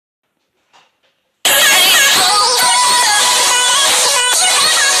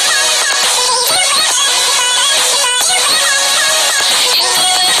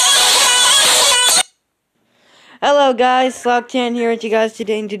Hello guys, Slog10 here with you guys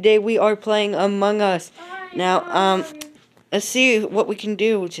today, and today we are playing Among Us. Now, let's see what we can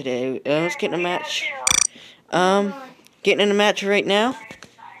do today. Let's get in a match. Getting in a match right now.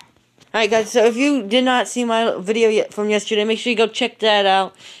 Alright guys, so if you did not see my video yet from yesterday, make sure you go check that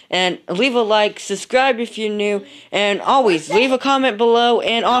out. And leave a like, subscribe if you're new, and always leave a comment below,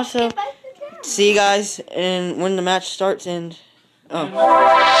 and also, see you guys when the match starts, and,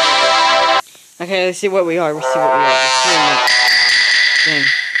 okay, let's see what we are. Dang.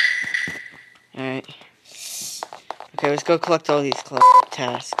 Alright. Okay, let's go collect all these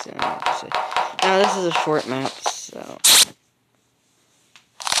tasks. Now, this is a short map, so.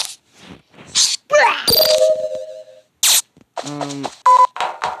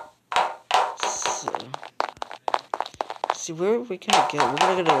 See, where are we gonna get? We're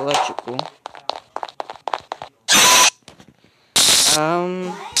gonna get electrical.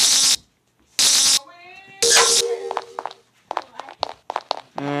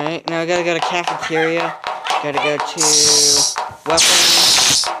 Alright, now I gotta go to cafeteria. Gotta go to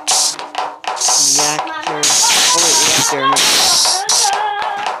weapons. Reactor.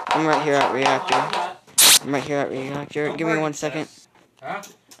 Oh wait, reactor. I'm right here at reactor. Give me 1 second.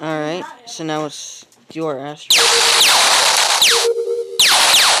 Alright, so now let's do our astro.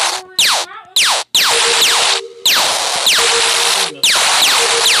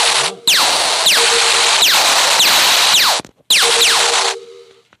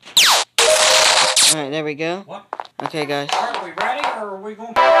 Alright, there we go. What? Okay, guys. Are we ready, or are we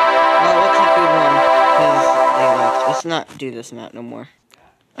going? Well, looks like we won, because they left. Let's not do this map no more.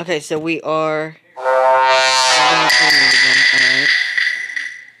 Okay, so we are... Alright.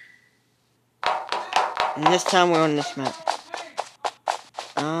 And this time we're on this map.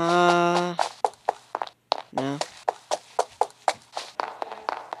 No.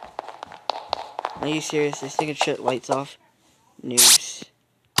 Are you serious? This thing can shut lights off? News.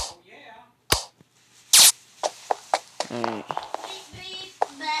 Alright.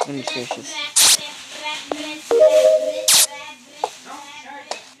 Goodness gracious.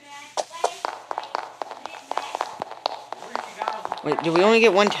 Wait, did we only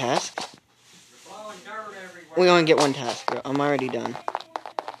get one task? We only get one task, bro. I'm already done. Well,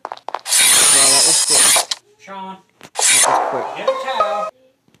 that was quick. Sean. That was quick. Get a towel.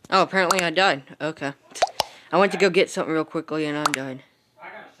 Oh, apparently I died. Okay. I went to go get something real quickly and I died. I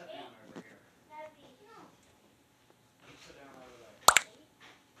gotta sit down over here. Sit down over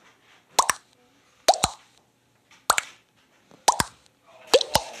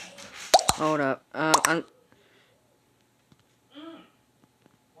there. Hold up. I'm...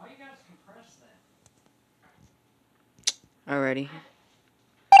 Why you guys compress that? Alrighty.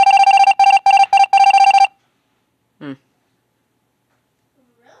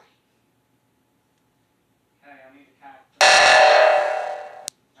 Hey, I need a cactus.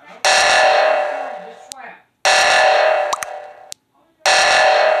 Just sweat.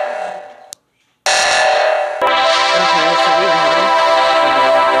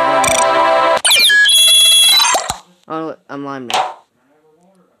 Oh, I'm lime now.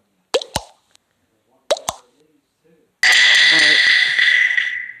 Alright.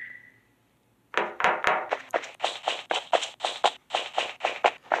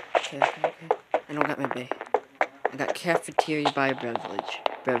 Okay. I don't got my bay. I got cafeteria by beverage.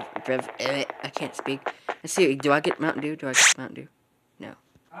 I can't speak. Let's see, do I get Mountain Dew? No.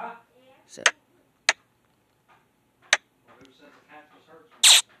 Huh? So. Who says the cactus hurts me?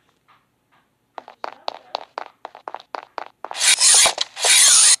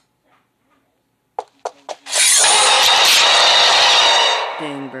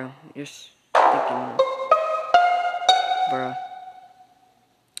 Dang, bro. You're sticking. Bruh.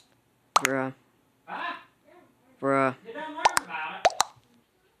 Huh? Bruh. You done learned about it.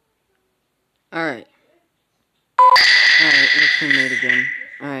 Alright. Alright, let's teammate again.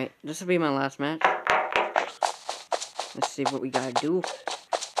 Alright, this will be my last match. Let's see what we gotta do.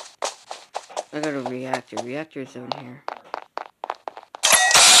 I got a reactor. Reactor's in here.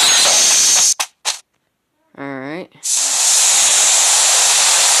 Alright.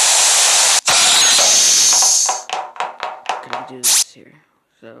 Gotta do this here.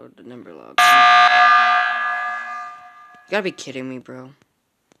 So, the number log. You gotta be kidding me, bro.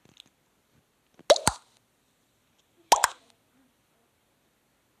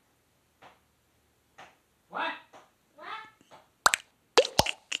 What?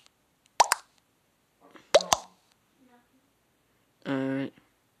 Alright.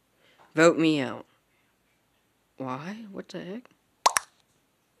 Vote me out. Why? What the heck?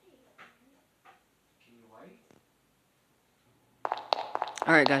 Can you wait?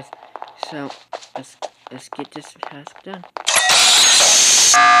 Alright, guys. So, let's Let's get this task done.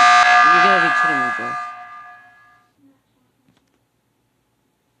 You gotta be kidding me, bro.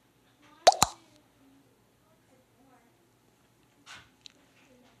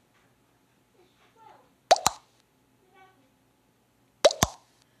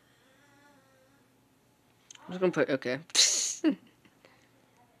 I'm just gonna put, okay.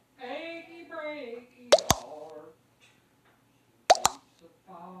 Achy breaky heart keeps a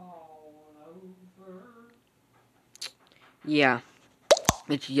falling over. Yeah.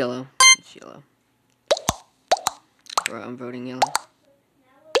 It's yellow. It's yellow. Bro, I'm voting yellow.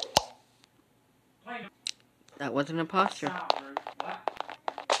 That was an imposter.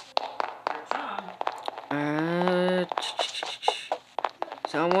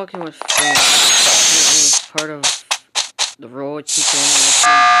 So I'm working with Frank. It's part of the role it's teaching because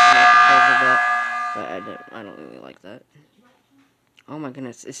of that. But I don't really like that. Oh my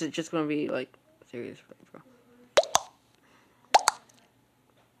goodness, is it just gonna be like serious, bro?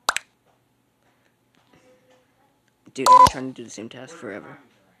 Dude, I've been trying to do the same task forever.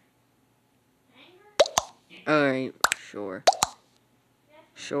 Alright, sure.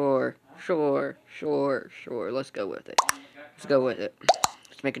 Sure. Let's go with it. Let's go with it.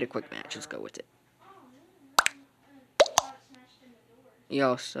 Let's make it a quick match. Let's go with it.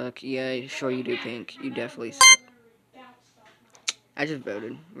 Y'all suck. Yeah, sure you do, Pink. You definitely suck. I just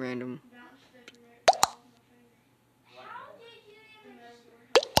voted. Random.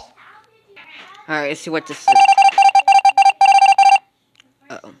 Alright, let's see what this is.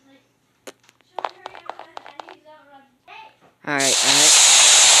 Uh-oh. Alright.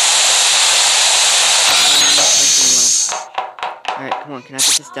 Alright, come on. Can I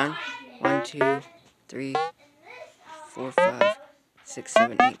get this done? 1, 2, 3, 4, 5, 6,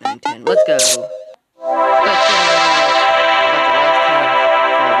 7, 8, 9, 10. Let's go.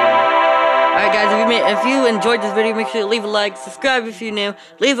 Alright guys, if you enjoyed this video, make sure to leave a like, subscribe if you're new,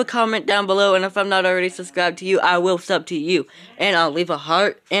 leave a comment down below, and if I'm not already subscribed to you, I will sub to you. And I'll leave a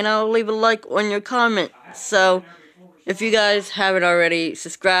heart, and I'll leave a like on your comment. So, if you guys haven't already,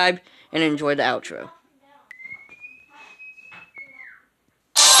 subscribe, and enjoy the outro.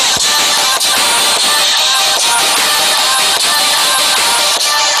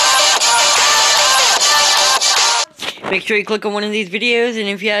 Make sure you click on one of these videos, and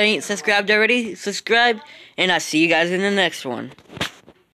if you ain't subscribed already, subscribe, and I'll see you guys in the next one.